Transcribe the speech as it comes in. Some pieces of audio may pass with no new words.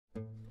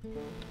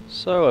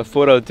So I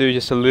thought I'd do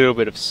just a little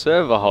bit of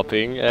server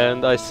hopping,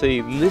 and I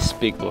see this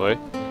big boy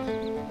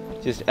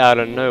just out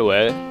of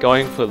nowhere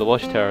going for the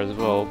watchtower as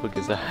well,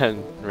 because I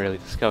hadn't really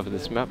discovered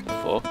this map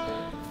before.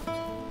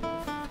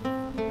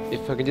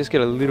 If I can just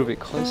get a little bit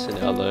closer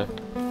now though.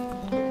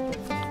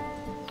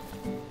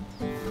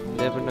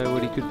 Never know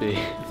what he could be.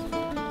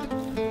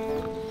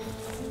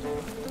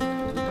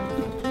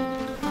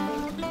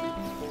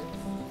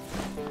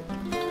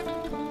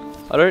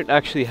 I don't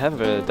actually have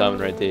a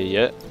diamond right there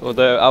yet,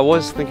 although I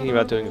was thinking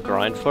about doing a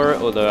grind for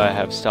it, although I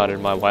have started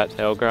my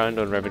whitetail grind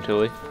on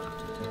Reventuli.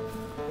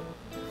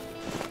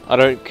 I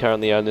don't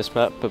currently own this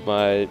map, but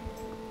my,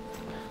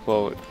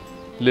 well,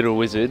 little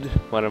wizard,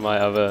 one of my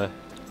other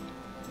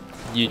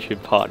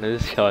YouTube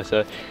partners, shall I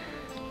say,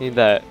 in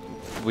that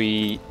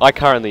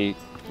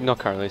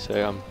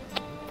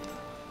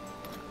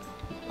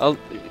I'll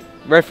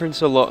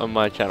reference a lot on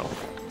my channel.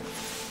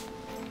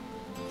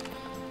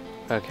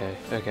 Okay,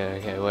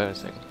 wait a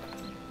second.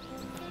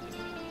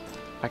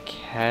 I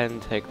can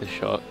take the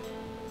shot.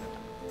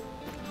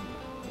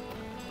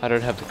 I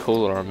don't have the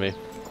cooler on me.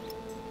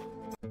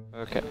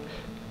 Okay.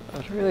 I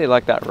don't really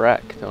like that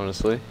rack,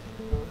 honestly.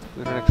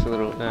 The rack's a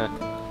little, nah.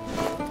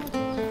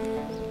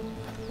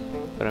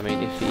 But I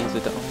mean, if he is a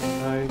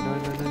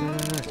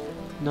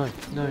no.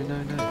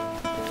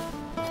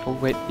 Oh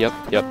wait, yep,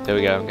 there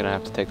we go. I'm gonna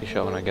have to take the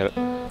shot when I get it.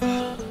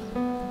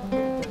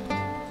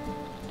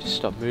 Just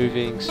stop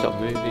moving.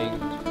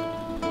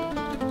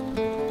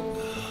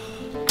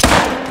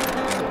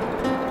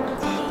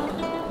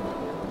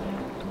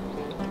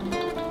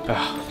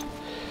 Oh,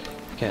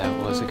 okay,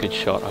 that was a good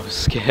shot. I was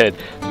scared,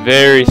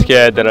 very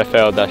scared that I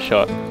failed that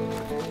shot.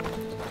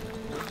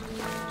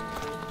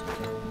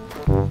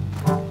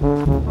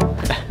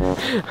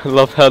 I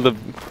love how the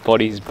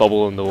bodies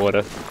bubble in the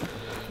water.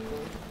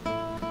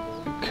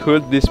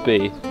 Could this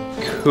be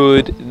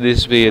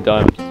a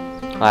diamond?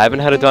 I haven't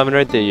had a diamond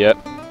right there yet,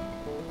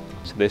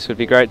 so this would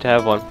be great to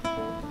have one.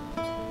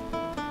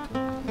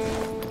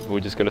 We're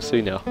just gonna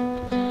see now.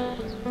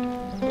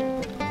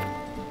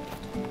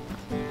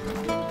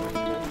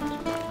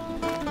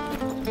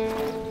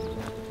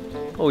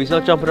 Oh, he's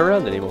not jumping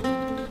around anymore.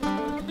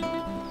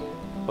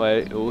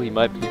 Wait, oh, he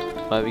might be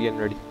getting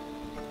ready.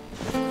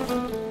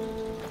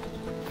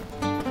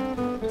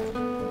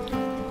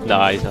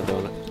 Nah, he's not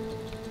doing it.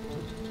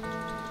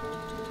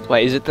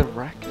 Wait, is it the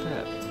rack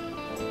that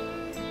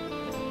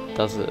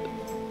does it?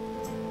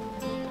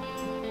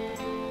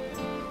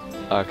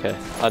 Okay,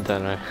 I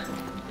don't know.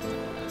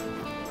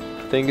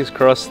 Fingers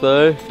crossed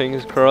though,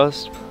 fingers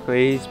crossed.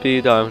 Please be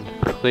a diamond.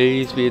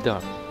 Please be a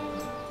diamond.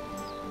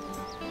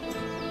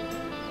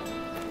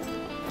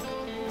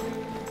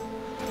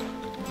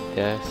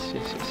 Yes.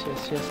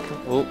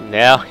 Come. Oh,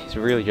 now he's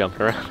really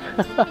jumping around.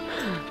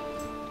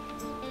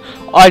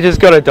 I just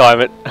got a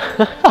diamond.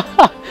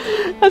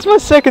 That's my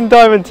second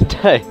diamond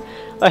today.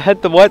 I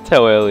had the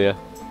whitetail earlier.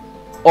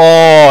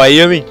 Oh,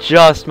 he only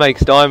just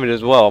makes diamond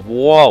as well.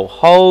 Whoa,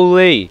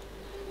 holy.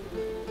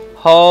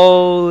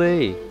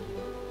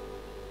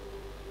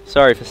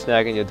 Sorry for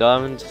snagging your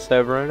diamonds,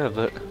 server owner,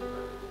 but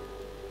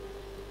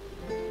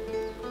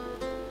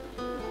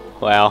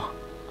wow,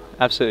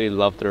 absolutely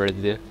love the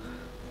red deer.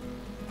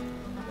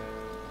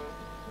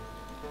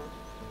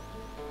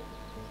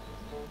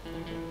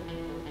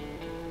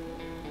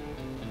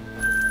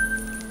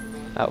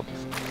 That will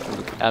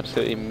look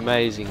absolutely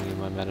amazing in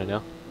my manner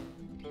now.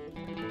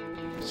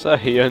 So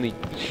he only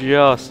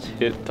just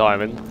hit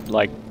diamond,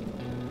 like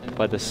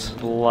by the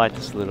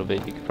slightest little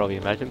bit, you could probably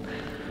imagine.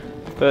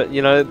 But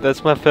you know,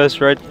 that's my first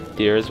red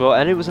deer as well,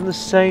 and it was on the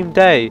same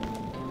day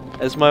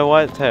as my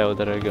whitetail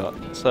that I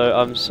got. So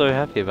I'm so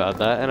happy about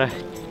that. And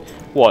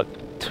what,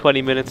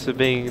 20 minutes of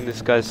being in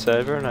this guy's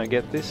server and I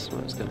get this?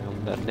 What's going on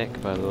with that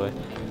neck, by the way?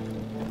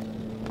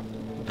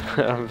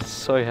 I'm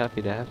so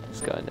happy to have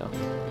this guy now.